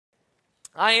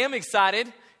I am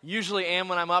excited, usually am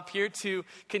when I'm up here, to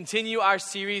continue our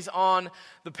series on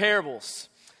the parables.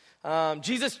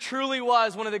 Jesus truly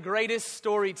was one of the greatest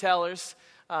storytellers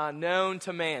known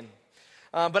to man.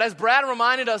 But as Brad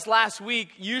reminded us last week,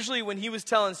 usually when he was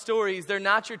telling stories, they're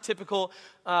not your typical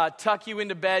tuck you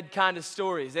into bed kind of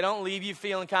stories. They don't leave you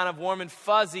feeling kind of warm and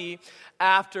fuzzy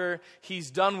after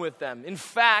he's done with them. In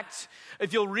fact,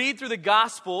 if you'll read through the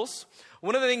Gospels,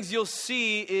 one of the things you'll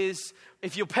see is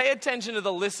if you pay attention to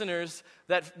the listeners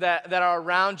that are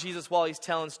around Jesus while he's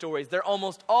telling stories, they're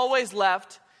almost always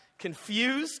left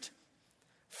confused,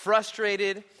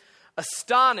 frustrated,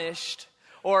 astonished,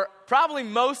 or probably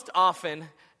most often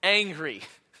angry,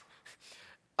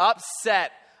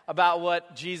 upset about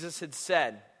what Jesus had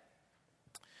said.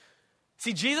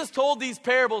 See, Jesus told these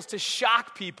parables to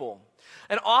shock people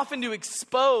and often to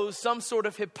expose some sort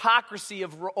of hypocrisy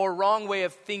or wrong way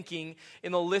of thinking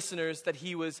in the listeners that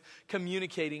he was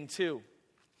communicating to.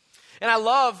 And I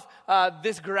love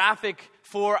this graphic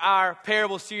for our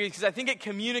parable series because I think it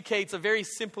communicates a very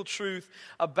simple truth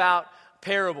about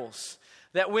parables.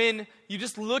 That when you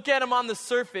just look at them on the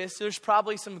surface, there's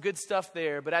probably some good stuff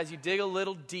there. But as you dig a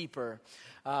little deeper,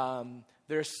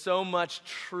 there's so much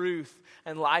truth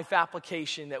and life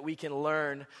application that we can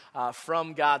learn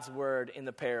from God's word in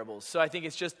the parables. So I think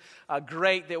it's just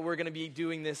great that we're going to be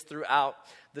doing this throughout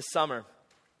the summer.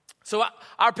 So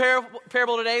our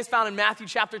parable today is found in Matthew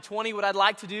chapter 20. What I'd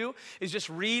like to do is just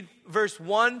read verse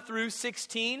 1 through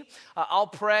 16. I'll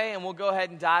pray and we'll go ahead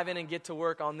and dive in and get to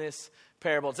work on this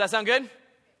parable. Does that sound good?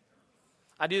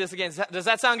 I do this again. Does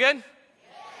that sound good? Yes.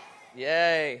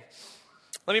 Yay.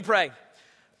 Let me pray.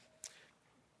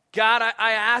 God,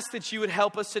 I ask that you would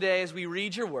help us today as we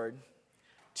read your word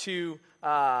to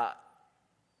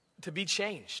be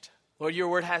changed. Lord, your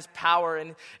word has power,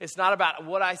 and it's not about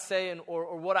what I say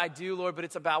or what I do, Lord, but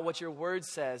it's about what your word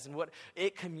says and what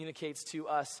it communicates to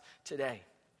us today.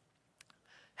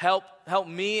 Help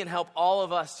me and help all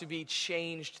of us to be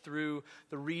changed through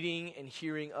the reading and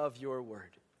hearing of your word.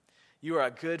 You are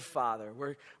a good Father.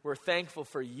 We're thankful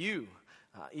for you,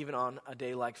 even on a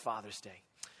day like Father's Day.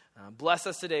 Bless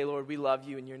us today, Lord. We love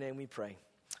you. In your name we pray.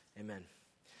 Amen.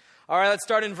 All right, let's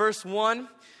start in verse 1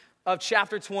 of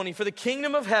chapter 20. For the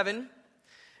kingdom of heaven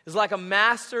is like a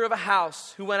master of a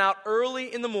house who went out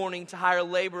early in the morning to hire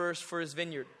laborers for his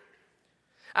vineyard.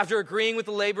 After agreeing with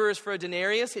the laborers for a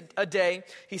denarius a day,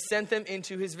 he sent them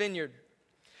into his vineyard.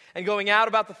 And going out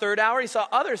about the third hour, he saw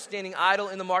others standing idle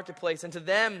in the marketplace. And to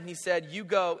them he said, you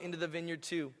go into the vineyard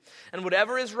too, and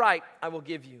whatever is right I will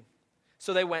give you.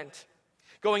 So they went.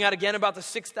 Going out again about the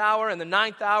 6th hour and the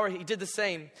 9th hour, he did the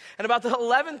same. And about the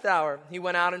 11th hour, he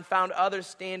went out and found others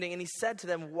standing. And he said to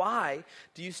them, why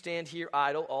do you stand here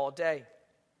idle all day?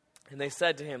 And they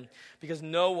said to him, because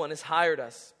no one has hired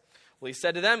us. Well, he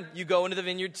said to them, you go into the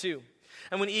vineyard too.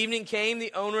 And when evening came,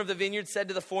 the owner of the vineyard said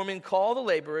to the foreman, call the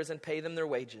laborers and pay them their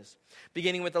wages,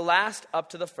 beginning with the last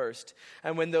up to the first.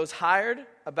 And when those hired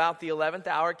about the 11th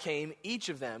hour came, each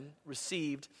of them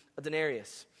received a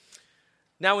denarius.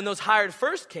 Now when those hired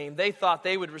first came, they thought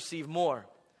they would receive more,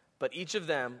 but each of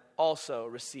them also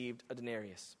received a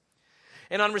denarius.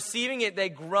 And on receiving it, they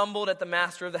grumbled at the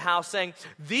master of the house, saying,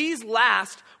 these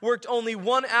last worked only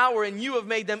 1 hour, and you have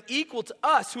made them equal to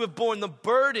us who have borne the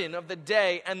burden of the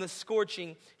day and the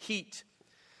scorching heat.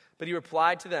 But he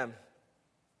replied to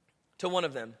one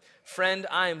of them, friend,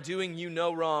 I am doing you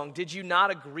no wrong. Did you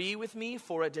not agree with me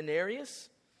for a denarius?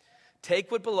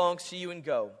 Take what belongs to you and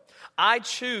go. I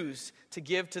choose to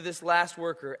give to this last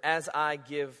worker as I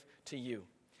give to you.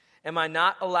 Am I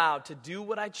not allowed to do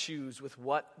what I choose with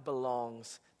what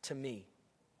belongs to me?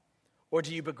 Or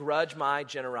do you begrudge my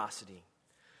generosity?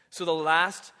 So the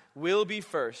last will be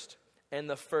first, and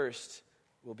the first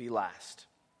will be last.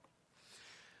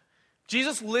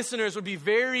 Jesus' listeners would be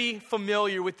very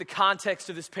familiar with the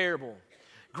context of this parable.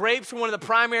 Grapes were one of the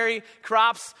primary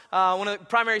crops, one of the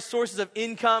primary sources of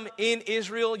income in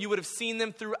Israel. You would have seen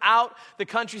them throughout the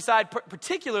countryside,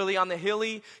 particularly on the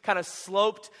hilly, kind of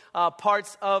sloped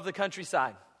parts of the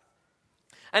countryside.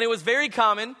 And it was very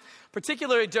common,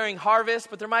 particularly during harvest,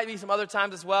 but there might be some other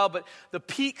times as well, but the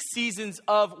peak seasons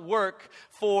of work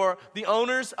for the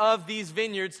owners of these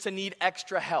vineyards to need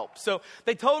extra help. So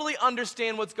they totally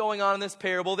understand what's going on in this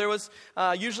parable. There was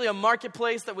usually a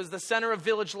marketplace that was the center of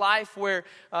village life where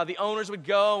the owners would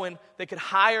go and they could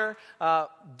hire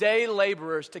day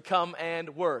laborers to come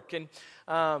and work. And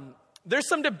There's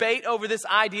some debate over this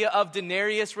idea of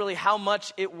denarius, really how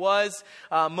much it was.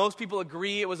 Most people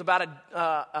agree it was about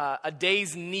a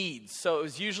day's needs. So it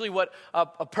was usually what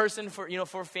a person for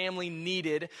a family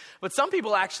needed. But some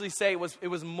people actually say it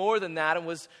was more than that and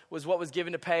was what was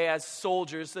given to pay as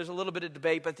soldiers. There's a little bit of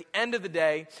debate, but at the end of the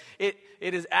day, it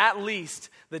is at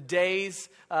least the day's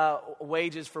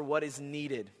wages for what is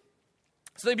needed.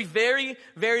 So they'd be very,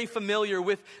 very familiar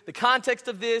with the context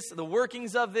of this, the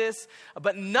workings of this,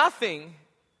 but nothing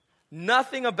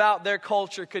about their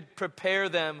culture could prepare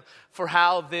them for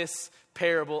how this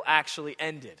parable actually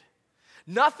ended.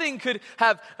 Nothing could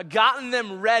have gotten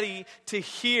them ready to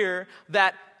hear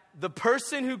that the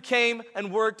person who came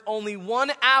and worked only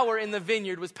 1 hour in the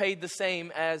vineyard was paid the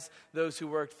same as those who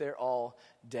worked there all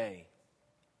day.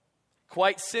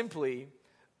 Quite simply,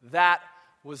 that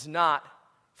was not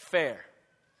fair.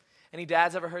 Any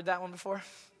dads ever heard that one before?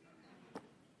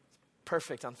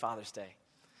 Perfect on Father's Day.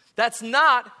 That's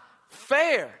not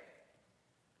fair.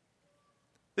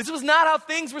 This was not how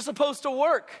things were supposed to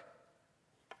work.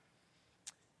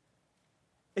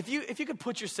 If you could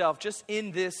put yourself just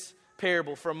in this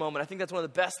parable for a moment, I think that's one of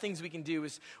the best things we can do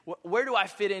is, where do I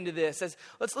fit into this?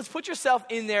 Let's put yourself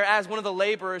in there as one of the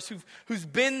laborers who's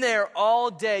been there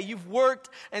all day. You've worked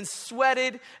and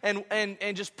sweated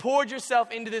and just poured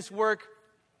yourself into this work.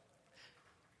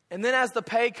 And then as the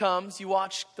pay comes, you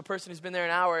watch the person who's been there an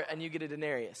hour and you get a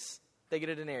denarius. They get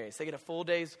a denarius. They get a full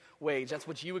day's wage. That's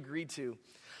what you agreed to.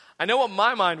 I know what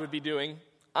my mind would be doing.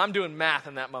 I'm doing math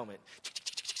in that moment.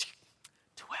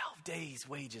 12 days'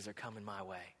 wages are coming my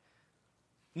way.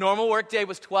 Normal workday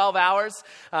was 12 hours.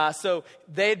 So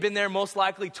they had been there most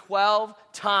likely 12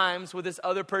 times what this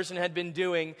other person had been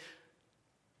doing.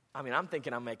 I mean, I'm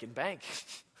thinking I'm making bank.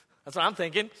 That's what I'm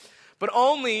thinking. But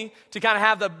only to kind of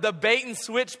have the bait and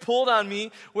switch pulled on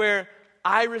me where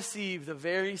I receive the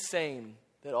very same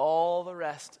that all the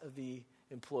rest of the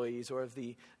employees or of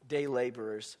the day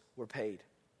laborers were paid.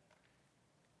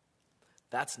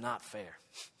 That's not fair.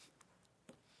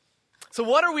 So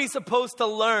what are we supposed to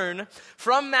learn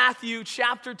from Matthew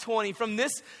chapter 20, from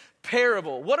this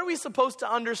parable? What are we supposed to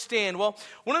understand? Well,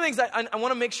 one of the things I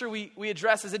want to make sure we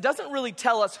address is it doesn't really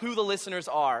tell us who the listeners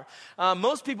are.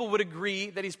 Most people would agree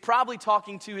that he's probably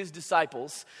talking to his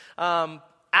disciples.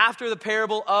 After the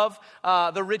parable of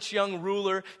the rich young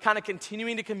ruler, kind of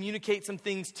continuing to communicate some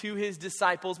things to his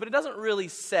disciples, but it doesn't really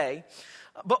say.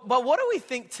 But what do we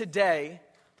think today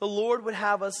the Lord would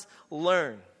have us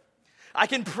learn? I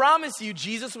can promise you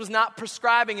Jesus was not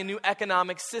prescribing a new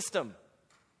economic system.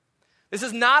 This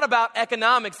is not about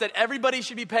economics, that everybody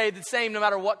should be paid the same no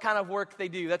matter what kind of work they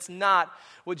do. That's not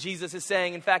what Jesus is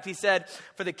saying. In fact, he said,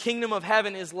 for the kingdom of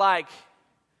heaven is like.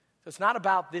 So it's not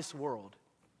about this world.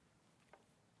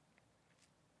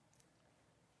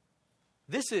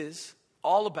 This is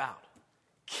all about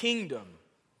kingdom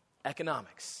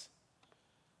economics.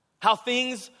 How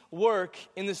things work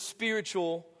in the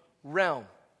spiritual realm.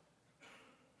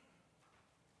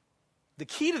 The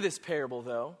key to this parable,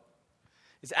 though,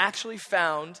 is actually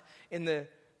found in the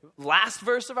last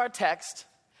verse of our text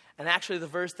and actually the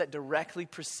verse that directly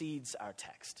precedes our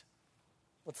text.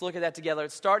 Let's look at that together.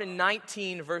 Let's start in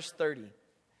 19, verse 30.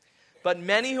 But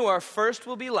many who are first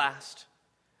will be last,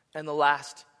 and the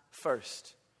last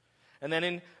first. And then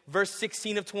in verse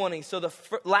 16 of 20, so the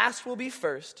last will be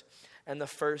first, and the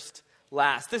first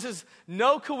last. This is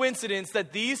no coincidence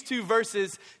that these two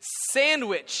verses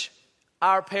sandwich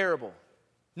our parable.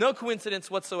 No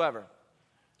coincidence whatsoever.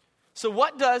 So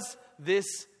what does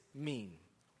this mean?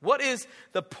 What is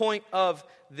the point of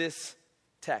this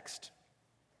text?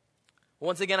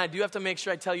 Once again, I do have to make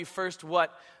sure I tell you first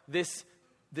what this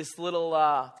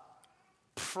little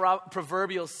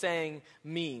proverbial saying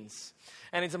means.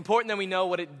 And it's important that we know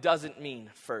what it doesn't mean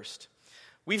first.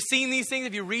 We've seen these things.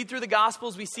 If you read through the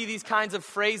Gospels, we see these kinds of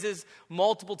phrases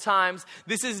multiple times.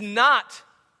 This is not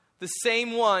the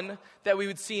same one that we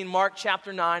would see in Mark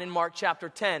chapter 9 and Mark chapter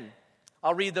 10.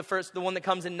 I'll read the one that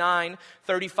comes in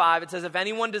 9:35. It says, if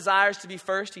anyone desires to be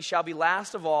first, he shall be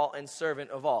last of all and servant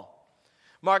of all.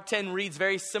 Mark 10 reads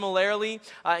very similarly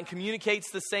and communicates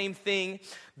the same thing.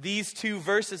 These two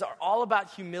verses are all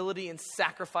about humility and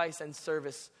sacrifice and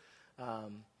service.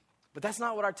 But that's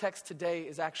not what our text today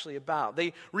is actually about.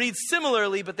 They read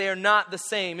similarly, but they are not the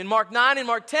same. In Mark 9 and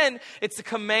Mark 10, it's a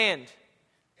command.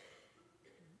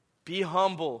 Be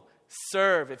humble.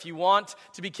 Serve. If you want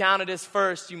to be counted as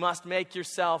first, you must make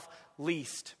yourself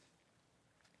least.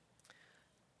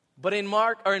 But in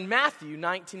Matthew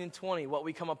 19 and 20, what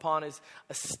we come upon is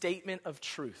a statement of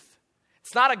truth.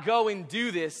 It's not a go and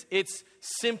do this. It's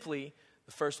simply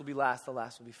the first will be last, the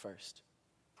last will be first.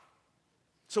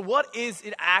 So what is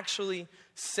it actually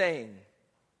saying?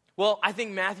 Well, I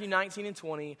think Matthew 19 and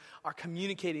 20 are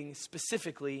communicating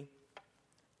specifically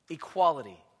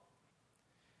equality.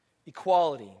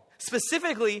 Equality.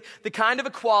 Specifically, the kind of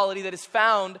equality that is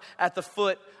found at the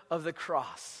foot of the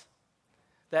cross.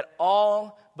 That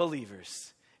all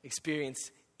believers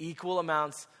experience equal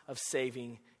amounts of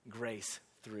saving grace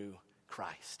through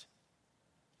Christ.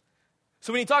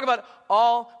 So when you talk about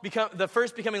the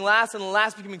first becoming last and the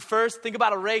last becoming first, think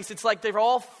about a race. It's like they're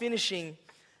all finishing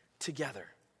together.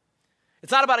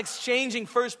 It's not about exchanging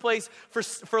first place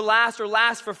for last or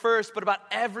last for first, but about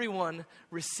everyone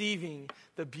receiving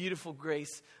the beautiful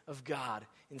grace of God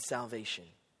in salvation.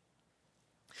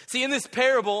 See, in this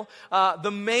parable, the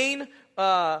main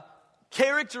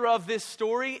character of this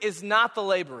story is not the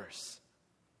laborers.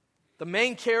 The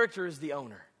main character is the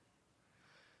owner.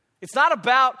 It's not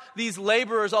about these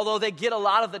laborers, although they get a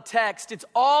lot of the text. It's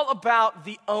all about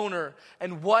the owner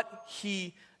and what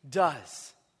he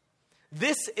does.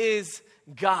 This is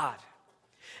God,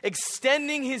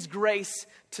 extending his grace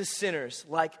to sinners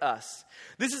like us.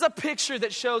 This is a picture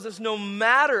that shows us no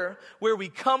matter where we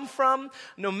come from,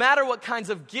 no matter what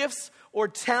kinds of gifts or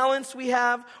talents we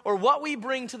have, or what we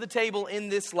bring to the table in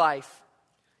this life,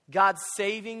 God's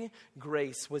saving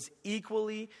grace was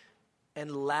equally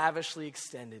and lavishly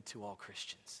extended to all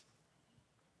Christians.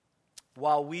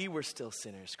 While we were still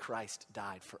sinners, Christ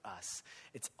died for us.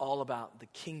 It's all about the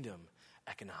kingdom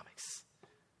economics,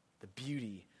 the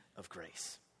beauty of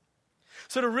grace.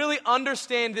 So to really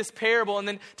understand this parable and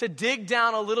then to dig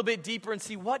down a little bit deeper and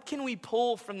see what can we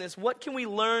pull from this, what can we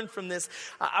learn from this,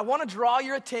 I want to draw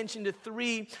your attention to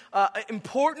three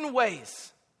important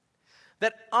ways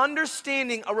that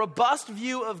understanding a robust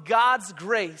view of God's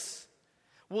grace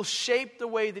will shape the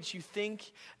way that you think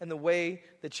and the way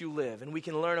that you live. And we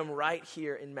can learn them right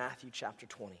here in Matthew chapter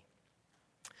 20.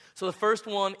 So the first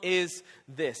one is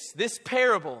this. This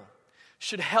parable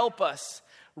should help us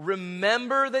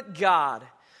remember that God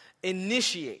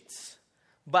initiates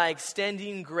by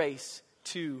extending grace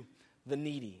to the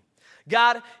needy.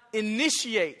 God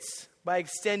initiates by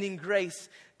extending grace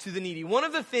to the needy. One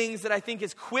of the things that I think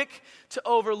is quick to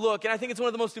overlook, and I think it's one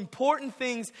of the most important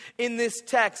things in this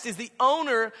text, is the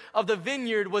owner of the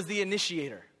vineyard was the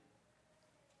initiator.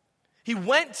 He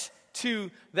went to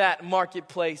that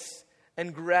marketplace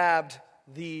and grabbed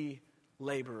the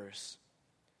laborers.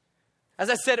 As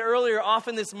I said earlier,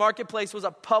 often this marketplace was a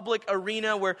public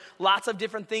arena where lots of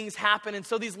different things happen, and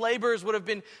so these laborers would have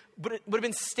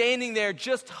been standing there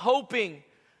just hoping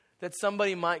that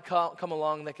somebody might come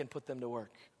along that can put them to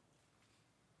work.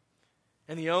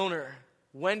 And the owner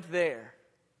went there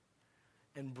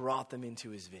and brought them into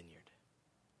his vineyard.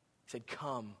 He said,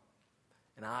 "Come,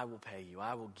 and I will pay you.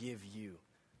 I will give you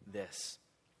this."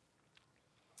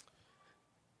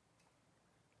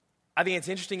 I think it's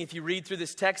interesting if you read through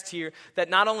this text here that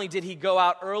not only did he go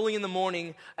out early in the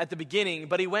morning at the beginning,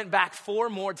 but he went back 4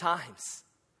 more times.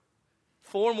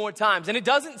 4 more times. And it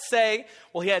doesn't say,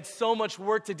 well, he had so much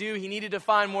work to do, he needed to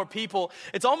find more people.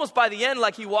 It's almost by the end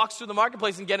like he walks through the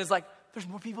marketplace and again is like, there's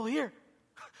more people here.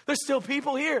 There's still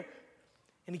people here.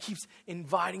 And he keeps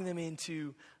inviting them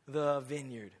into the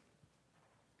vineyard.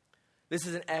 This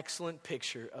is an excellent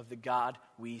picture of the God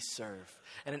we serve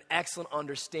and an excellent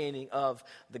understanding of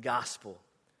the gospel.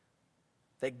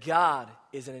 That God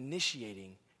is an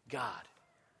initiating God.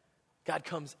 God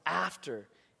comes after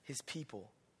his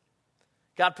people.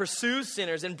 God pursues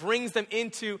sinners and brings them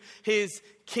into his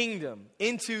kingdom,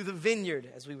 into the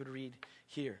vineyard, as we would read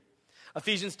here.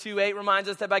 Ephesians 2:8 reminds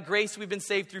us that by grace we've been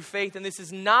saved through faith, and this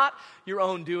is not your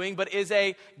own doing, but is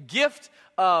a gift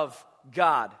of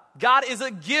God. God is a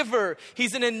giver.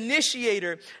 He's an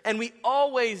initiator, and we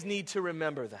always need to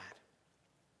remember that.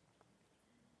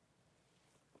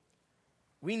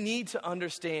 We need to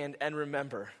understand and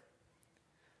remember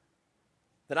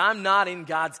that I'm not in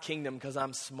God's kingdom because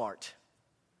I'm smart.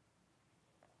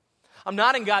 I'm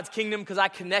not in God's kingdom because I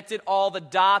connected all the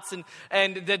dots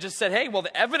and they just said, hey, well,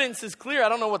 the evidence is clear. I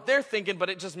don't know what they're thinking, but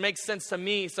it just makes sense to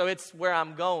me, so it's where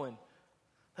I'm going.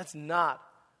 That's not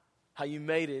how you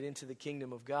made it into the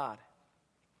kingdom of God.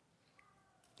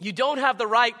 You don't have the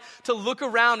right to look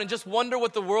around and just wonder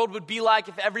what the world would be like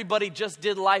if everybody just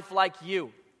did life like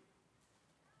you.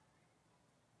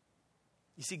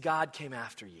 You see, God came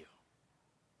after you.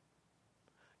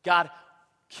 God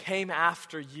came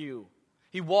after you.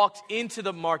 He walked into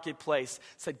the marketplace,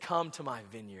 said, come to my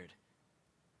vineyard,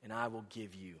 and I will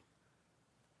give you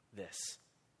this.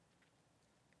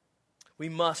 We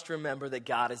must remember that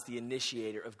God is the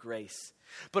initiator of grace.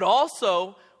 But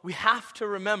also, we have to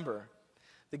remember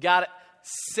that God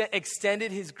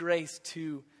extended his grace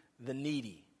to the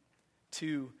needy.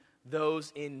 to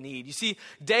those in need. You see,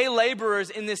 day laborers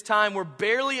in this time were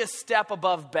barely a step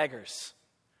above beggars.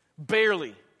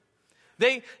 Barely.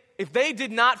 If they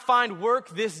did not find work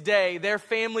this day, their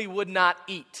family would not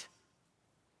eat.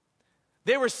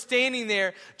 They were standing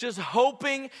there just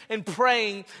hoping and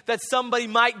praying that somebody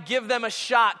might give them a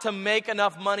shot to make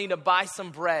enough money to buy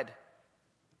some bread.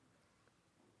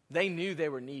 They knew they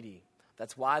were needy.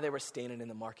 That's why they were standing in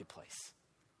the marketplace.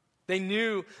 They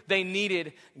knew they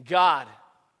needed God.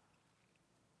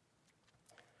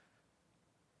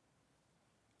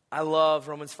 I love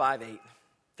Romans 5:8.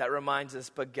 That reminds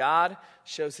us, but God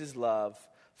shows his love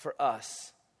for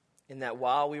us in that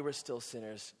while we were still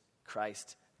sinners,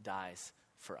 Christ dies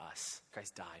for us.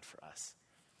 Christ died for us.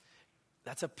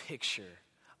 That's a picture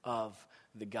of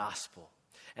the gospel.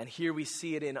 And here we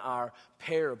see it in our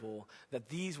parable that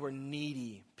these were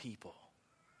needy people.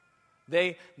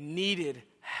 They needed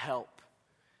help.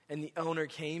 And the owner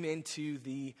came into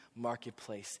the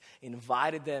marketplace,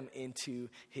 invited them into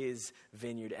his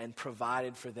vineyard, and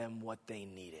provided for them what they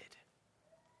needed.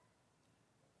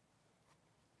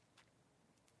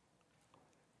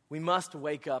 We must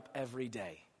wake up every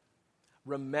day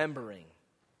remembering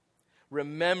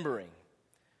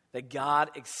that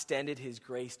God extended his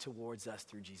grace towards us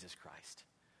through Jesus Christ.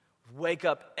 Wake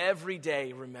up every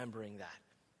day remembering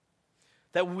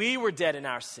that we were dead in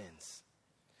our sins,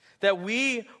 that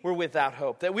we were without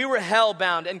hope, that we were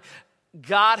hell-bound, and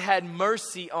God had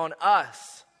mercy on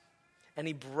us, and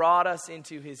he brought us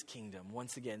into his kingdom.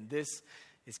 Once again, this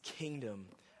is kingdom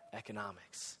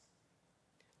economics.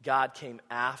 God came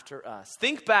after us.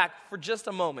 Think back for just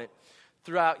a moment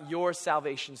throughout your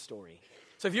salvation story.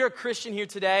 So if you're a Christian here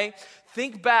today,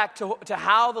 think back to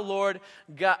how the Lord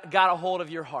got a hold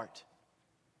of your heart.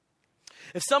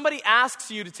 If somebody asks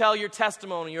you to tell your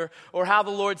testimony or how the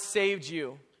Lord saved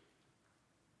you,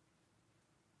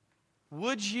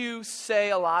 would you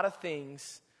say a lot of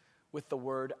things with the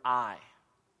word I?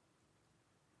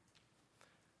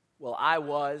 Well, I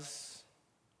was,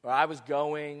 or I was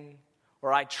going,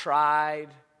 or I tried,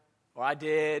 or I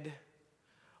did,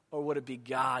 or would it be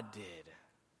God did?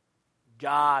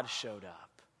 God showed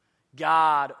up.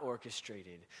 God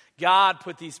orchestrated. God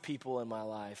put these people in my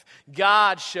life.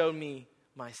 God showed me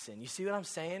my sin. You see what I'm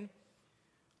saying?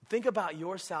 Think about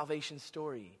your salvation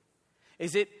story.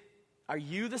 Are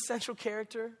you the central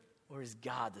character, or is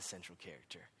God the central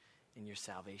character in your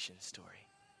salvation story?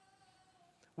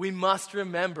 We must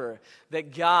remember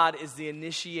that God is the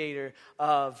initiator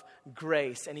of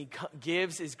grace, and he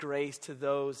gives his grace to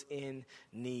those in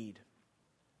need.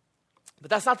 But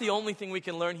that's not the only thing we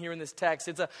can learn here in this text.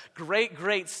 It's a great,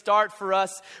 great start for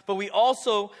us, but we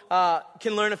also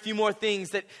can learn a few more things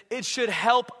that it should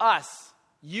help us,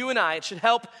 you and I, it should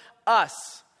help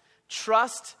us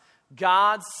trust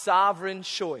God's sovereign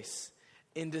choice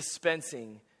in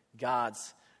dispensing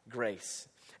God's grace.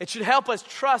 It should help us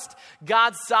trust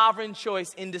God's sovereign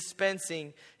choice in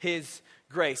dispensing his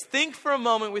grace. Think for a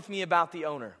moment with me about the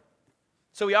owner.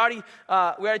 So we already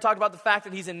talked about the fact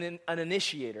that he's an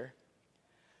initiator,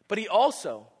 but he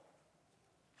also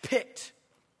picked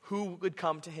who would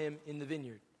come to him in the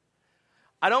vineyard.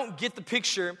 I don't get the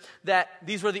picture that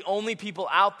these were the only people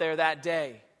out there that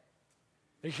day.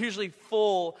 They're usually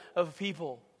full of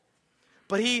people.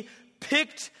 But he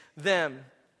picked them.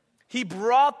 He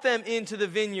brought them into the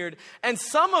vineyard. And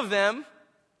some of them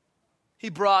he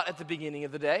brought at the beginning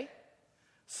of the day.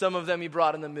 Some of them he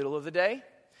brought in the middle of the day.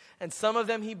 And some of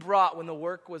them he brought when the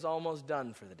work was almost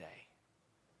done for the day.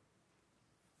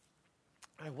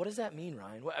 All right, what does that mean,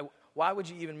 Ryan? Why would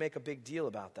you even make a big deal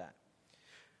about that?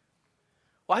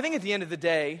 Well, I think at the end of the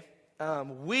day,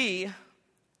 we,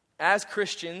 as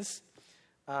Christians,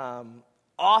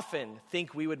 often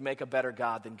think we would make a better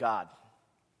God than God.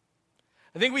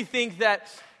 I think we think that,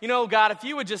 God, if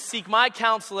you would just seek my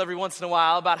counsel every once in a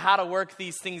while about how to work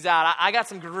these things out, I got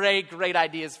some great, great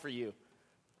ideas for you.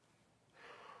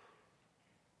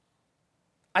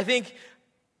 I think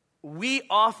we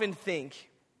often think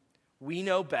we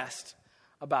know best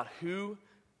about who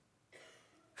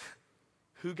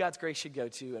God's grace should go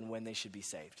to and when they should be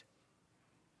saved.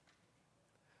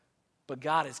 But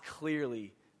God is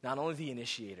clearly not only the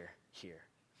initiator here,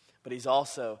 but he's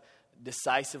also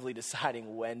decisively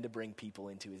deciding when to bring people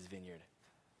into his vineyard.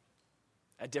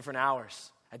 At different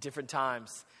hours, at different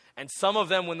times. And some of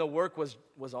them when the work was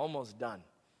almost done.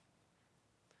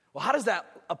 Well, how does that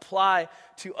apply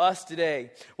to us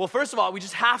today? Well, first of all, we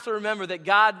just have to remember that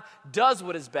God does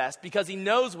what is best because he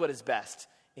knows what is best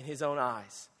in his own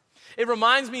eyes. It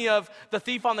reminds me of the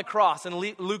thief on the cross in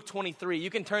Luke 23. You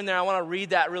can turn there. I want to read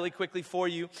that really quickly for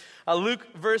you. Luke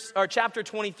chapter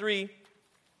 23,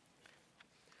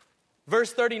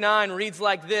 Verse 39 reads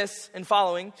like this and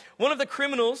following. One of the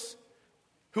criminals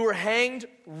who were hanged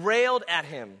railed at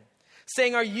him,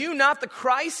 saying, "Are you not the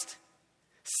Christ?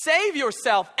 Save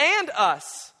yourself and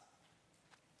us."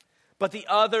 But the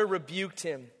other rebuked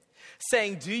him,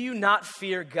 saying, "Do you not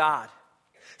fear God,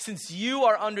 since you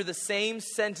are under the same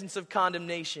sentence of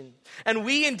condemnation? And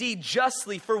we indeed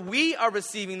justly, for we are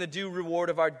receiving the due reward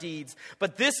of our deeds.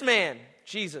 But this man,"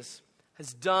 Jesus,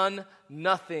 "has done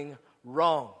nothing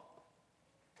wrong."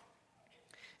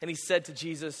 And he said,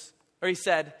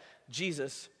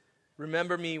 "Jesus,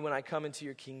 remember me when I come into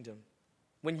your kingdom,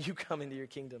 when you come into your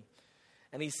kingdom."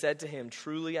 And he said to him,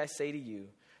 "Truly I say to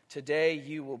you, today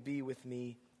you will be with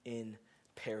me in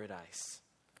paradise."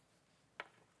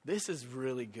 This is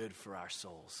really good for our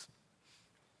souls.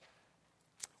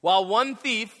 While one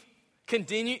thief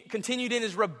continued in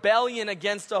his rebellion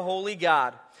against a holy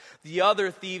God, the other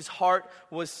thief's heart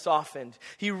was softened.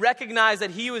 He recognized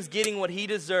that he was getting what he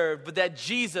deserved, but that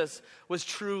Jesus was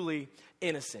truly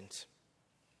innocent.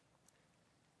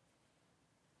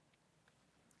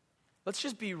 Let's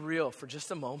just be real for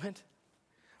just a moment.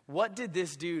 What did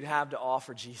this dude have to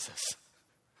offer Jesus?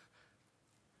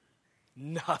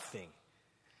 Nothing.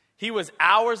 He was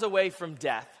hours away from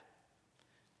death.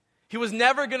 He was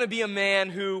never going to be a man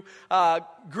who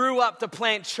grew up to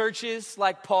plant churches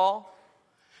like Paul.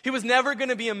 He was never going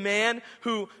to be a man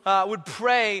who would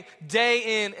pray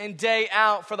day in and day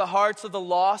out for the hearts of the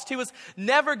lost. He was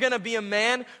never going to be a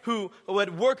man who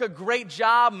would work a great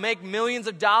job, make millions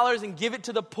of dollars, and give it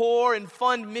to the poor and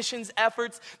fund missions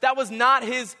efforts. That was not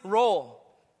his role.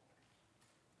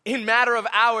 In a matter of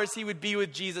hours, he would be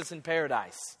with Jesus in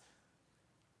paradise.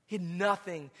 He had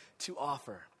nothing to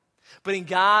offer. But in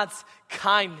God's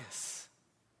kindness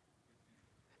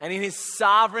and in his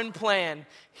sovereign plan,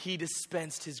 he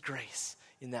dispensed his grace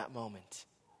in that moment.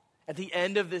 At the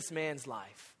end of this man's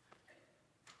life.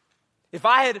 If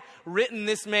I had written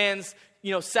this man's,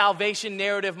 salvation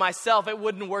narrative myself, it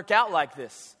wouldn't work out like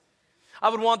this. I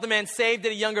would want the man saved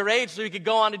at a younger age so he could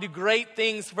go on to do great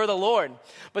things for the Lord.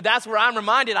 But that's where I'm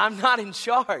reminded I'm not in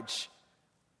charge.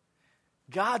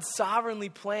 God sovereignly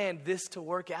planned this to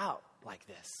work out like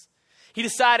this. He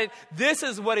decided this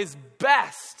is what is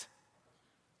best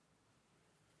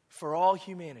for all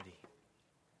humanity.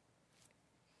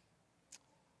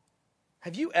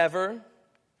 Have you ever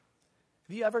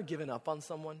given up on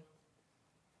someone?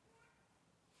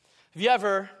 Have you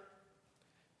ever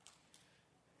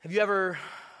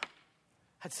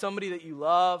had somebody that you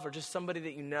love or just somebody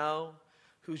that you know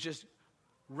who's just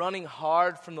running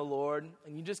hard from the Lord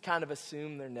and you just kind of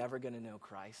assume they're never going to know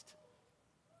Christ?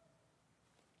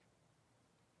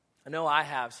 I know I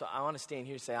have, so I want to stand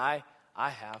here and say I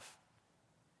have.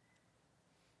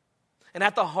 And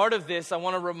at the heart of this, I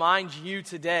want to remind you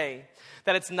today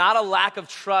that it's not a lack of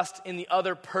trust in the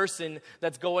other person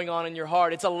that's going on in your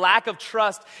heart. It's a lack of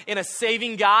trust in a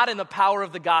saving God and the power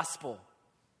of the gospel.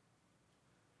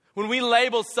 When we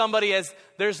label somebody as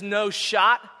there's no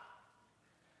shot,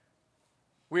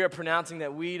 we are pronouncing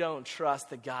that we don't trust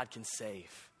that God can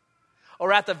save.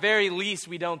 Or at the very least,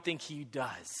 we don't think he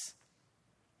does.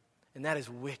 And that is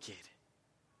wicked.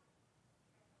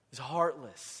 It's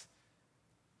heartless.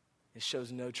 It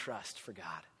shows no trust for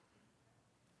God.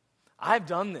 I've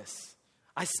done this.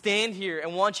 I stand here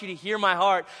and want you to hear my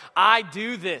heart. I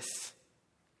do this.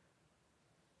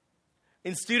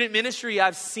 In student ministry,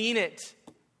 I've seen it.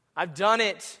 I've done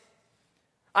it.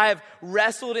 I have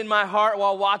wrestled in my heart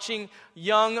while watching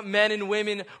young men and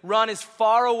women run as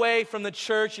far away from the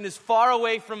church and as far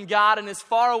away from God and as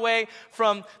far away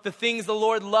from the things the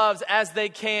Lord loves as they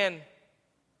can.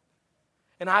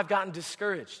 And I've gotten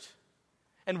discouraged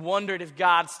and wondered if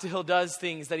God still does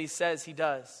things that he says he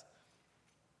does.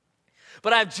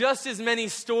 But I have just as many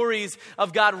stories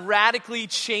of God radically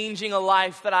changing a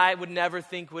life that I would never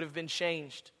think would have been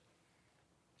changed.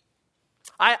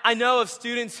 I know of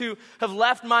students who have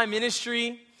left my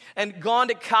ministry and gone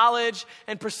to college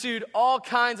and pursued all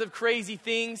kinds of crazy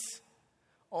things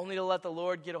only to let the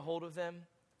Lord get a hold of them.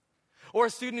 Or a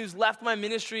student who's left my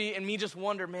ministry and me just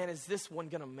wonder, man, is this one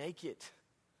going to make it?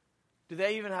 Do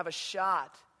they even have a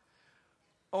shot?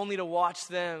 Only to watch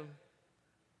them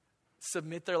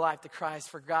submit their life to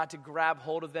Christ, for God to grab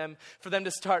hold of them, for them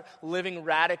to start living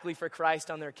radically for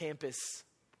Christ on their campus.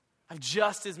 I have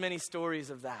just as many stories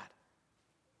of that.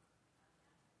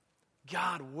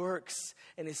 God works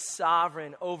and is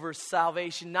sovereign over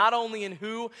salvation, not only in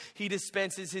who he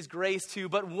dispenses his grace to,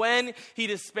 but when he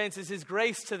dispenses his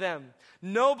grace to them.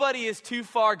 Nobody is too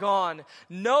far gone.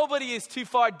 Nobody is too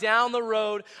far down the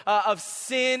road of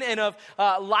sin and of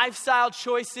lifestyle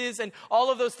choices and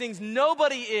all of those things.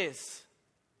 Nobody is.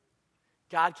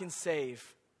 God can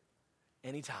save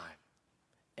anytime,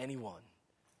 anyone,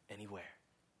 anywhere.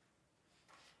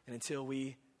 And until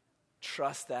we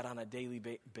trust that on a daily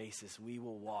basis, we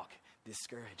will walk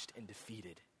discouraged and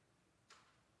defeated.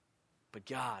 But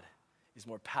God is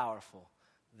more powerful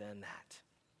than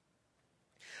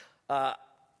that.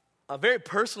 A very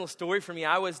personal story for me.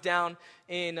 I was down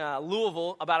in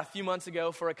Louisville about a few months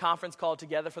ago for a conference called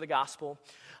Together for the Gospel.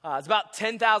 It's about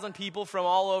 10,000 people from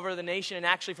all over the nation and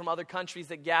actually from other countries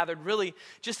that gathered really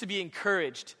just to be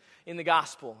encouraged in the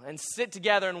gospel and sit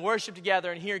together and worship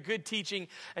together and hear good teaching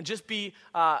and just be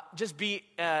kind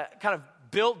of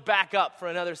built back up for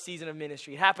another season of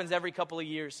ministry. It happens every couple of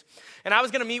years. And I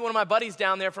was going to meet one of my buddies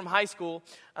down there from high school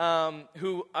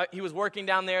who he was working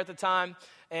down there at the time.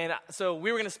 And so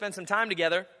we were going to spend some time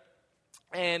together.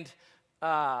 And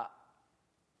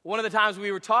one of the times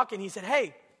we were talking, he said,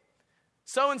 hey,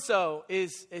 so-and-so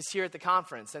is here at the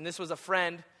conference. And this was a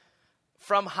friend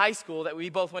from high school that we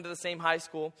both went to the same high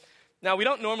school. Now, we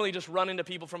don't normally just run into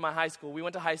people from my high school. We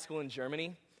went to high school in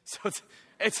Germany. So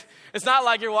it's not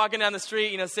like you're walking down the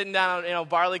street, sitting down on,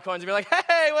 barley corns and be like,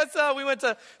 hey, what's up? We went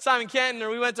to Simon Kenton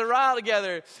or we went to Ryle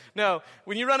together. No,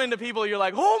 when you run into people, you're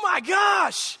like, oh my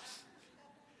gosh.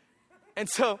 And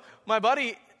so my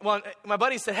buddy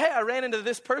said, hey, I ran into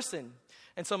this person.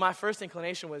 And so my first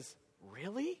inclination was,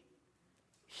 really?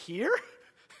 Here?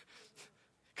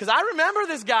 Because I remember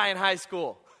this guy in high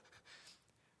school.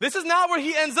 This is not where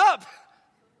he ends up.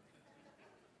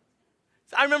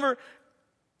 I remember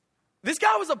this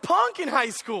guy was a punk in high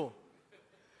school.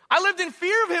 I lived in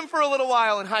fear of him for a little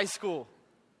while in high school.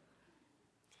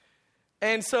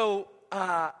 And so,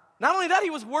 not only that, he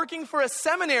was working for a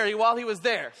seminary while he was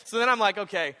there. So then I'm like,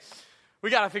 okay, we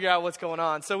got to figure out what's going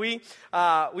on. So we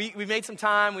made some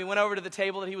time. We went over to the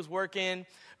table that he was working.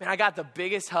 Man, I got the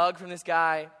biggest hug from this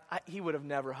guy. He would have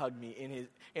never hugged me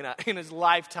in his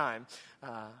lifetime.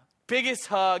 Biggest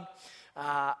hug.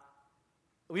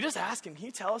 We just asked him, can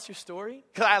you tell us your story?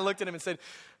 Because I looked at him and said,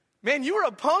 man, you were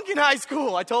a punk in high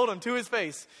school. I told him to his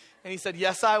face. And he said,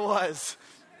 yes, I was.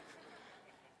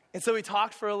 And so we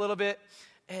talked for a little bit,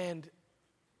 and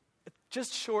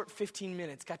just short 15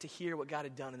 minutes, got to hear what God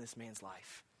had done in this man's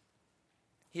life.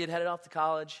 He had headed off to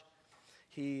college.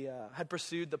 He had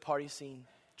pursued the party scene,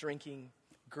 drinking,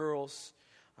 girls,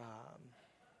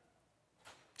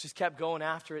 just kept going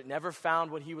after it, never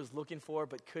found what he was looking for,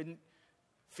 but couldn't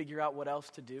figure out what else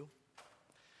to do.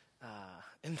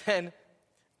 And then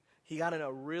he got in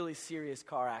a really serious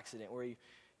car accident where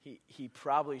he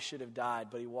probably should have died,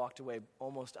 but he walked away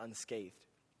almost unscathed.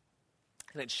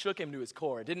 And it shook him to his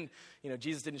core. It didn't,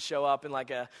 Jesus didn't show up in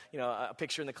like a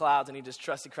picture in the clouds and he just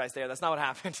trusted Christ there. That's not what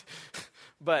happened.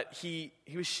 But he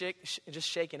was just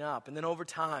shaken up. And then over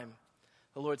time,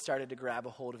 the Lord started to grab a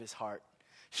hold of his heart,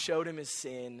 showed him his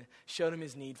sin, showed him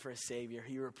his need for a Savior.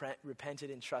 He repented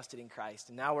and trusted in Christ.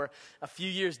 And now we're a few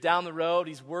years down the road.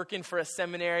 He's working for a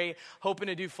seminary, hoping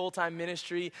to do full-time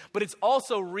ministry. But it's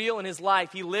also real in his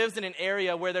life. He lives in an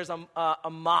area where there's a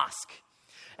mosque.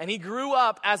 And he grew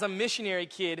up as a missionary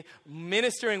kid,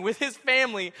 ministering with his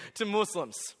family to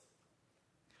Muslims.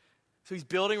 So he's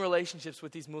building relationships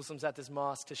with these Muslims at this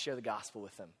mosque to share the gospel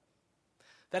with them.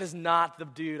 That is not the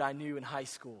dude I knew in high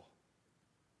school.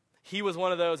 He was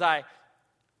one of those I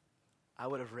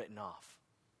would have written off.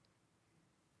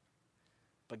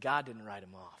 But God didn't write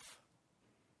him off.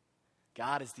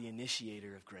 God is the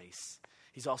initiator of grace.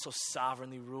 He's also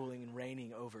sovereignly ruling and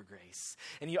reigning over grace.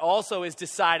 And he also is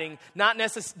deciding not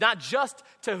just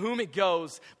to whom it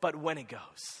goes, but when it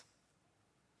goes.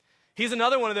 He's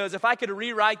another one of those, if I could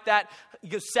rewrite that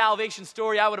salvation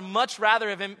story, I would have much rather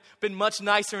have him been much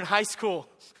nicer in high school.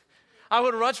 I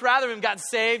would much rather have gotten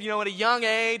saved, at a young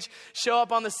age, show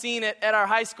up on the scene at our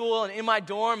high school and in my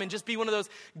dorm and just be one of those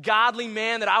godly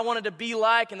men that I wanted to be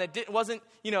like and that wasn't,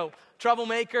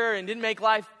 troublemaker and didn't make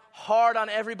life hard on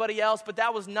everybody else, but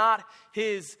that was not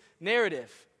his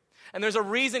narrative. And there's a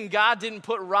reason God didn't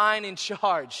put Ryan in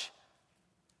charge.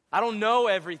 I don't know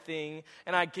everything,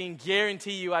 and I can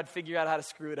guarantee you I'd figure out how to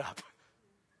screw it up. It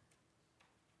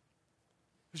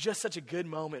was just such a good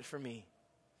moment for me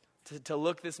to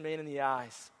look this man in the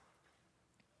eyes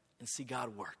and see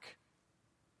God work.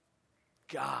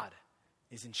 God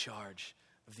is in charge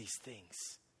of these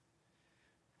things.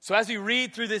 So as we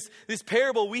read through this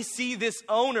parable, we see this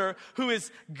owner who is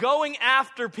going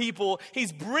after people.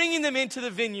 He's bringing them into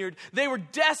the vineyard. They were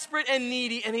desperate and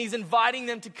needy, and he's inviting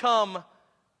them to come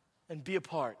and be a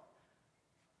part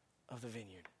of the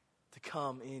vineyard, to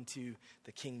come into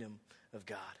the kingdom of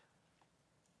God.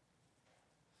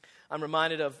 I'm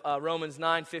reminded of Romans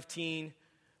 9:15,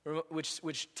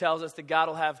 which tells us that God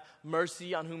will have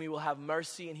mercy on whom he will have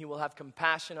mercy, and he will have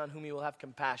compassion on whom he will have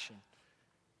compassion.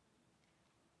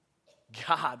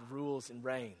 God rules and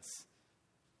reigns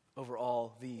over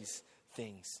all these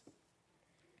things.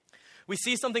 We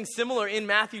see something similar in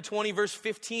Matthew 20, verse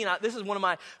 15. This is one of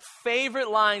my favorite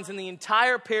lines in the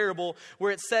entire parable,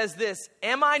 where it says this: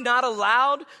 "Am I not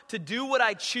allowed to do what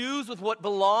I choose with what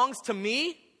belongs to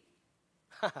me?"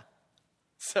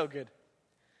 So good.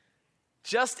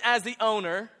 Just as the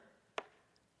owner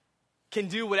can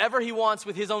do whatever he wants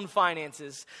with his own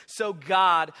finances, so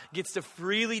God gets to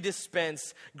freely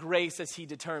dispense grace as he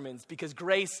determines, because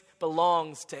grace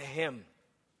belongs to him.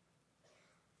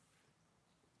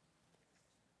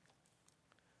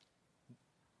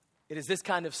 It is this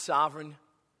kind of sovereign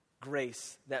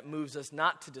grace that moves us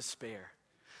not to despair,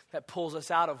 that pulls us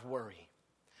out of worry,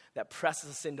 that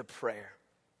presses us into prayer,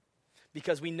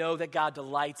 because we know that God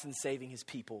delights in saving his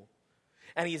people,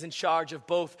 and he is in charge of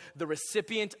both the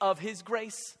recipient of his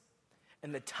grace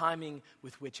and the timing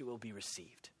with which it will be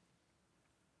received.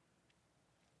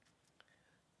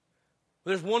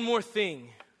 There's one more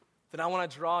thing that I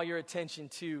want to draw your attention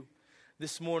to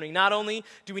this morning. Not only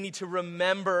do we need to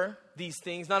remember these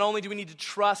things, not only do we need to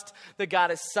trust that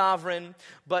God is sovereign,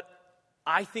 but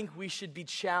I think we should be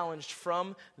challenged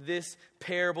from this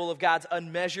parable of God's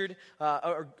unmeasured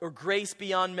or grace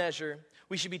beyond measure.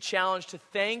 We should be challenged to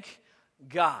thank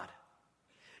God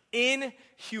in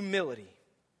humility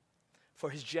for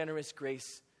his generous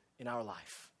grace in our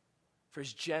life, for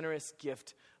his generous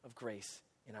gift of grace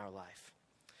in our life.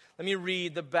 Let me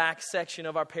read the back section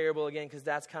of our parable again, because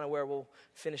that's kind of where we'll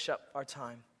finish up our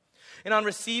time. And on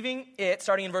receiving it,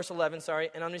 starting in verse 11,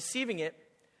 and on receiving it,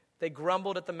 they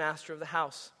grumbled at the master of the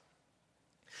house,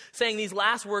 saying, "These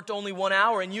last worked only 1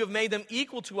 hour, and you have made them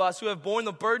equal to us, who have borne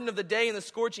the burden of the day and the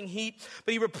scorching heat."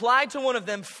 But he replied to one of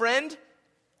them, "Friend,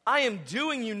 I am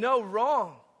doing you no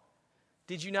wrong.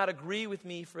 Did you not agree with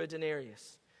me for a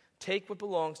denarius? Take what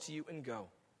belongs to you and go.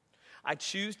 I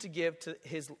choose to give to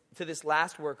this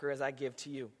last worker as I give to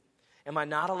you. Am I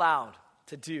not allowed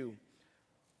to do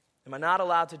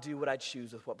what I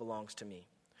choose with what belongs to me?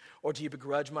 Or do you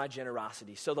begrudge my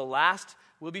generosity? So the last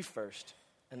will be first,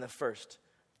 and the first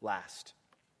last."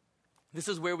 This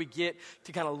is where we get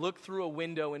to kind of look through a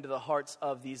window into the hearts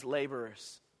of these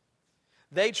laborers.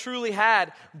 They truly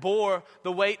had bore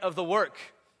the weight of the work.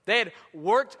 They had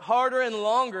worked harder and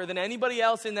longer than anybody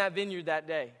else in that vineyard that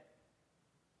day.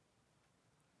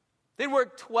 They'd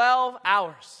worked 12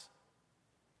 hours.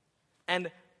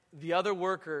 And the other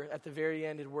worker at the very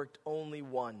end had worked only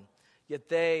 1. Yet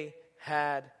they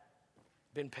had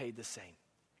been paid the same.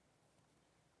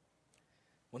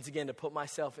 Once again, to put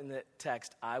myself in the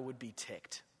text, I would be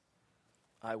ticked.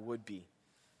 I would be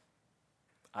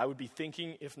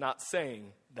thinking, if not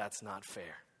saying, that's not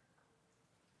fair.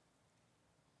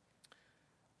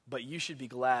 But you should be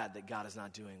glad that God is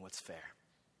not doing what's fair.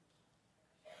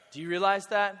 Do you realize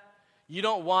that? You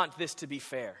don't want this to be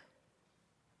fair.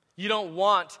 You don't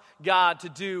want God to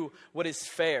do what is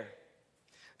fair.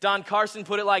 Don Carson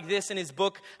put it like this in his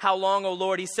book, How Long, O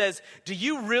Lord? He says, "Do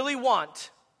you really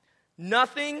want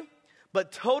nothing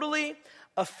but totally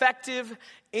effective,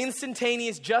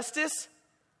 instantaneous justice?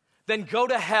 Then go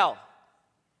to hell.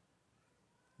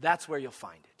 That's where you'll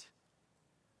find it."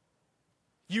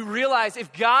 You realize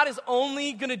if God is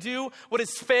only going to do what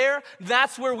is fair,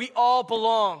 that's where we all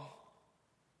belong.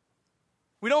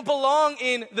 We don't belong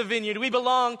in the vineyard. We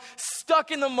belong stuck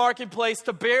in the marketplace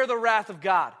to bear the wrath of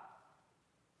God.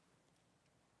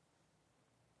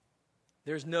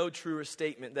 There's no truer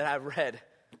statement that I've read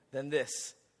than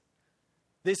this.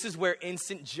 This is where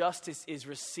instant justice is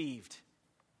received.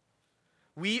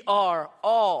 We are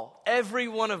all, every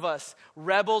one of us,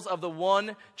 rebels of the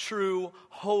one true,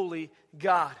 holy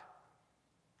God.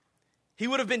 He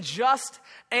would have been just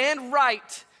and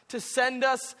right to send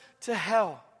us to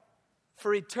hell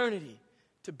for eternity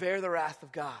to bear the wrath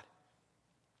of God.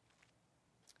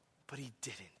 But he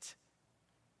didn't.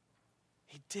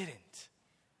 He didn't.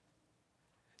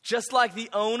 Just like the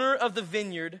owner of the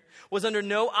vineyard was under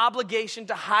no obligation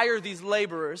to hire these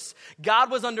laborers,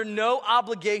 God was under no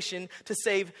obligation to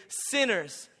save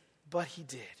sinners, but he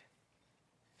did.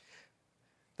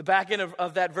 The back end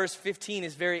of that verse 15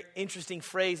 is a very interesting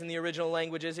phrase in the original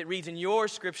languages. It reads, in your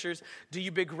scriptures, "Do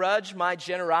you begrudge my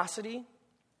generosity?"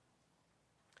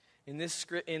 In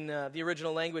the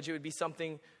original language, it would be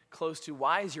something close to,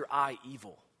 "Why is your eye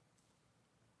evil?"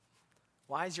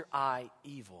 Why is your eye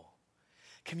evil?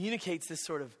 Communicates this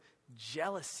sort of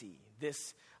jealousy,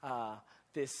 this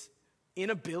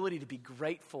inability to be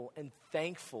grateful and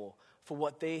thankful for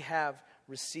what they have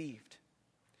received.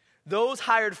 Those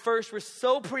hired first were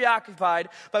so preoccupied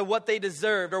by what they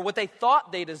deserved or what they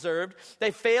thought they deserved,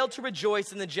 they failed to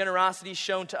rejoice in the generosity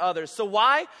shown to others. So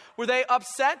why were they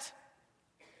upset?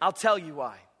 I'll tell you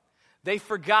why. They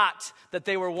forgot that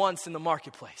they were once in the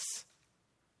marketplace.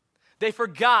 They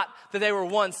forgot that they were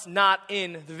once not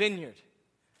in the vineyard.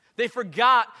 They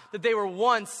forgot that they were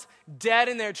once dead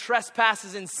in their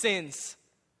trespasses and sins,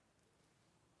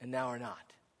 and now are not.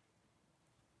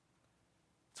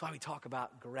 That's why we talk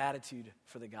about gratitude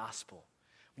for the gospel.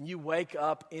 When you wake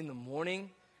up in the morning,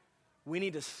 we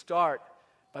need to start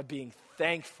by being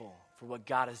thankful for what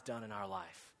God has done in our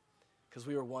life. Because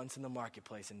we were once in the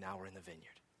marketplace and now we're in the vineyard.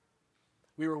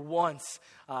 We were once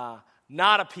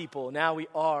not a people, now we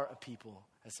are a people,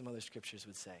 as some other scriptures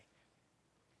would say.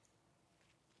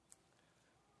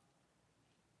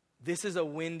 This is a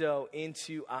window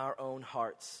into our own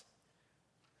hearts.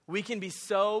 We can be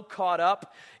so caught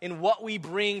up in what we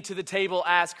bring to the table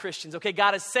as Christians. Okay,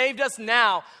 God has saved us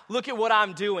now. Look at what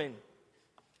I'm doing.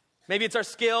 Maybe it's our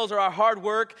skills or our hard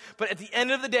work, but at the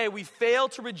end of the day, we fail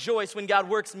to rejoice when God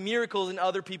works miracles in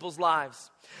other people's lives.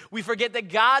 We forget that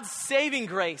God's saving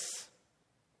grace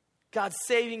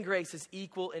is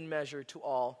equal in measure to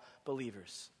all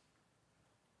believers.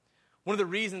 One of the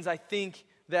reasons I think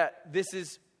that this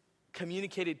is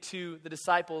communicated to the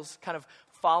disciples, kind of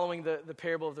following the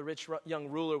parable of the rich young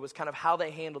ruler, was kind of how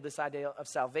they handled this idea of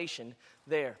salvation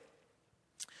there.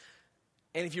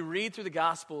 And if you read through the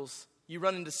Gospels, you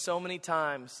run into so many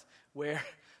times where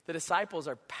the disciples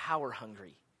are power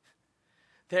hungry.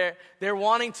 They're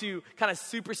wanting to kind of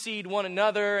supersede one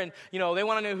another, and they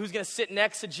want to know who's going to sit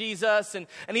next to Jesus. And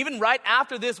even right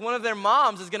after this, one of their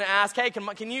moms is going to ask, "Hey,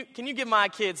 can you give my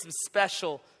kids a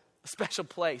special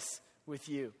place with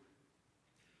you?"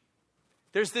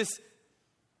 There's this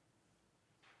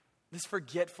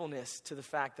forgetfulness to the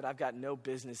fact that I've got no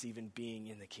business even being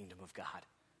in the kingdom of God,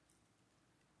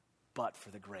 but for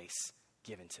the grace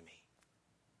given to me.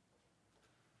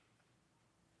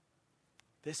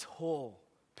 This whole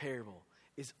parable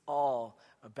is all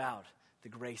about the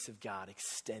grace of God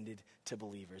extended to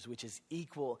believers, which is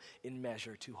equal in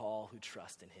measure to all who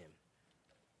trust in him.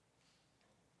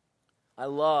 I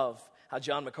love how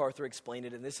John MacArthur explained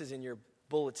it, and this is in your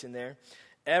bulletin there.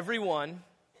 Everyone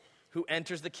who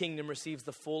enters the kingdom receives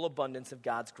the full abundance of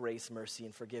God's grace, mercy,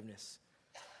 and forgiveness.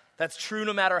 That's true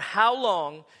no matter how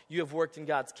long you have worked in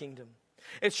God's kingdom.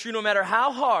 It's true no matter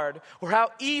how hard or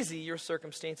how easy your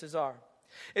circumstances are.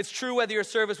 It's true whether your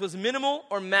service was minimal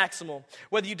or maximal,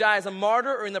 whether you die as a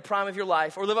martyr or in the prime of your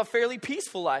life, or live a fairly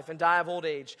peaceful life and die of old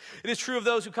age. It is true of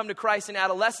those who come to Christ in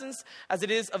adolescence, as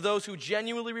it is of those who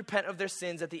genuinely repent of their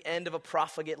sins at the end of a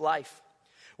profligate life.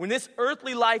 When this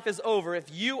earthly life is over,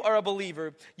 if you are a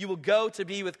believer, you will go to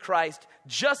be with Christ,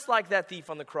 just like that thief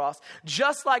on the cross,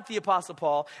 just like the Apostle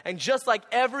Paul, and just like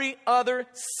every other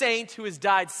saint who has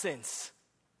died since.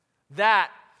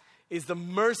 That is the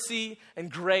mercy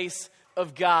and grace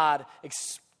of God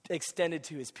extended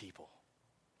to his people.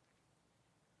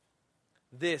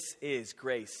 This is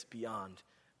grace beyond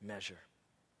measure.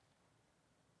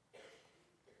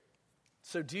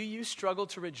 So do you struggle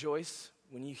to rejoice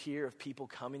when you hear of people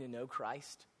coming to know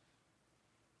Christ?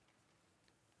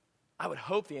 I would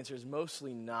hope the answer is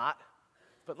mostly not,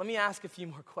 but let me ask a few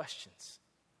more questions.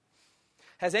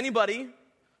 Has anybody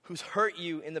who's hurt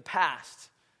you in the past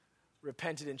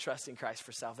repented and trusted in Christ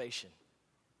for salvation?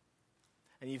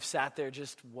 And you've sat there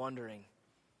just wondering,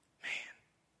 man,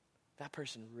 that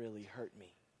person really hurt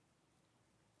me.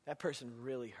 That person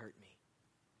really hurt me.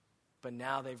 But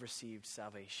now they've received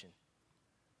salvation.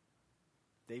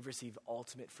 They've received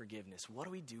ultimate forgiveness. What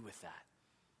do we do with that?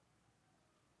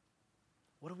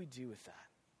 What do we do with that?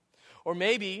 Or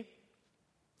maybe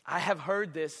I have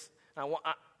heard this. I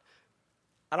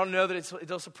don't know that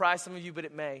it'll surprise some of you, but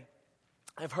it may.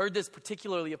 I've heard this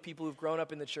particularly of people who've grown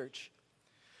up in the church.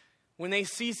 When they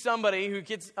see somebody who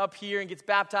gets up here and gets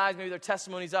baptized, maybe their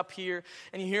testimony's up here,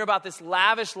 and you hear about this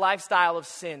lavish lifestyle of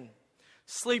sin,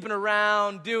 sleeping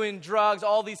around, doing drugs,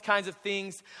 all these kinds of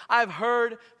things. I've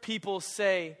heard people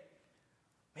say,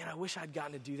 man, I wish I'd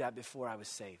gotten to do that before I was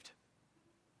saved.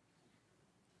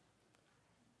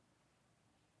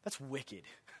 That's wicked.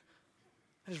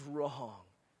 That is wrong.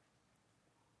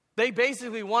 They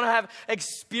basically want to have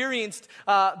experienced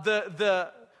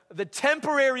the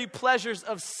temporary pleasures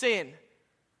of sin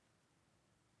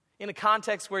in a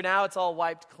context where now it's all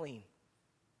wiped clean.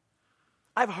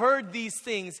 I've heard these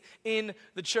things in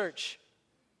the church.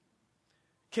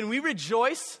 Can we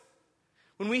rejoice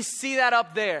when we see that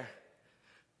up there?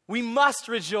 We must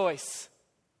rejoice,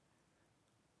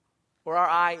 or our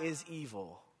eye is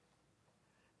evil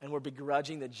and we're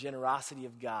begrudging the generosity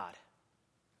of God.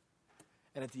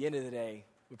 And at the end of the day,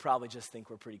 we probably just think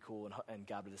we're pretty cool and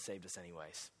God would have saved us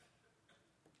anyways.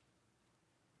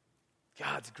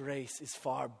 God's grace is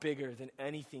far bigger than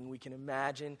anything we can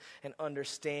imagine and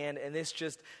understand, and this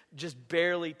just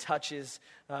barely touches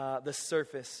the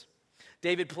surface.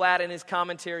 David Platt, in his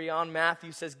commentary on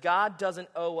Matthew, says, God doesn't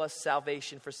owe us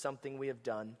salvation for something we have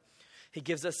done. He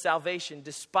gives us salvation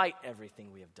despite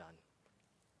everything we have done.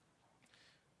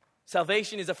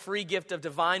 Salvation is a free gift of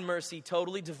divine mercy,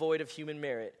 totally devoid of human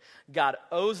merit. God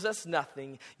owes us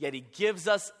nothing, yet he gives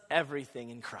us everything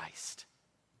in Christ.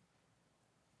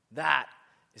 That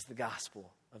is the gospel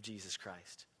of Jesus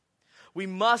Christ. We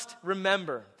must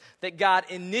remember that God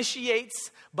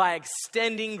initiates by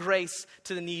extending grace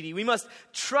to the needy. We must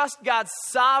trust God's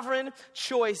sovereign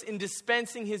choice in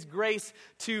dispensing his grace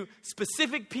to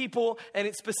specific people and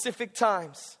at specific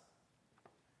times.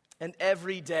 And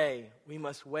every day we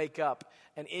must wake up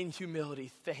and in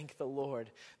humility thank the Lord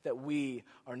that we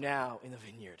are now in the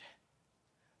vineyard,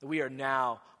 that we are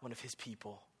now one of his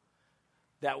people,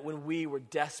 that when we were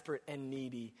desperate and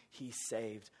needy, he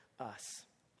saved us.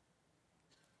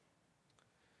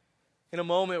 In a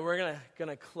moment, we're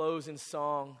gonna close in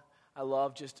song. I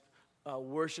love just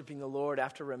worshiping the Lord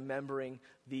after remembering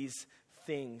these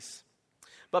things.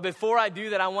 But before I do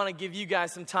that, I want to give you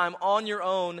guys some time on your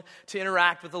own to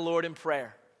interact with the Lord in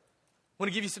prayer. I want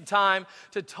to give you some time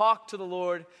to talk to the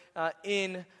Lord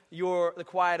in the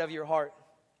quiet of your heart.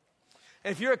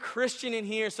 And if you're a Christian in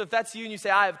here, so if that's you and you say,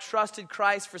 I have trusted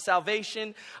Christ for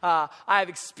salvation, I have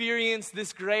experienced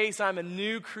this grace, I'm a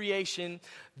new creation,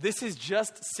 this is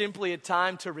just simply a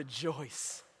time to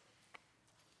rejoice.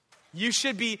 You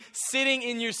should be sitting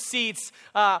in your seats,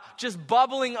 just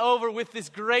bubbling over with this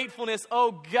gratefulness.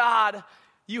 Oh God,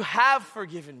 you have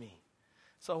forgiven me.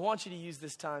 So I want you to use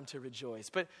this time to rejoice.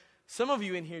 But some of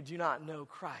you in here do not know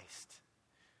Christ.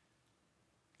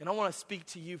 And I want to speak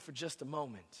to you for just a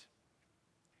moment.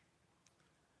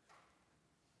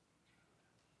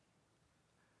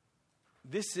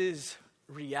 This is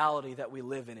reality that we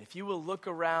live in. If you will look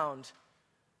around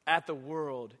at the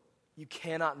world, you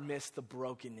cannot miss the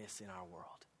brokenness in our world.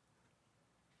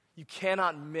 You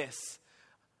cannot miss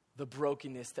the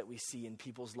brokenness that we see in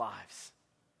people's lives.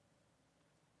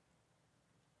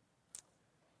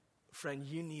 Friend,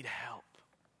 you need help.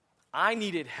 I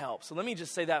needed help. So let me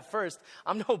just say that first.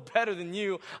 I'm no better than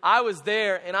you. I was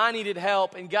there and I needed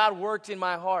help and God worked in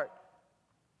my heart.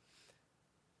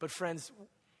 But friends,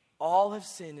 all have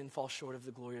sinned and fall short of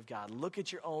the glory of God. Look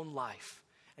at your own life,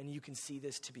 and you can see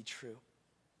this to be true.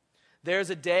 There's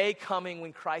a day coming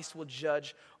when Christ will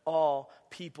judge all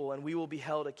people, and we will be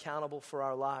held accountable for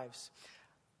our lives.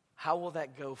 How will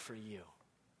that go for you?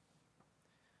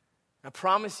 I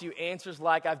promise you, answers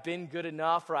like, I've been good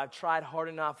enough or I've tried hard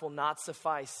enough will not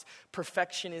suffice.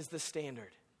 Perfection is the standard.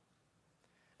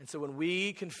 And so when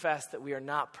we confess that we are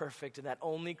not perfect and that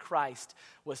only Christ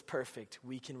was perfect,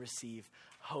 we can receive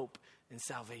hope and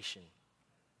salvation.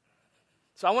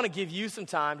 So I want to give you some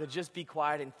time to just be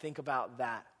quiet and think about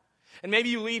that. And maybe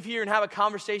you leave here and have a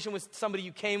conversation with somebody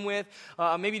you came with.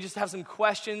 Maybe you just have some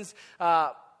questions.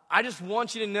 I just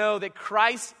want you to know that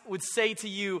Christ would say to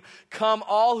you, come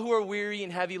all who are weary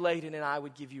and heavy laden, and I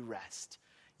would give you rest.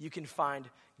 You can find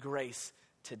grace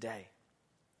today.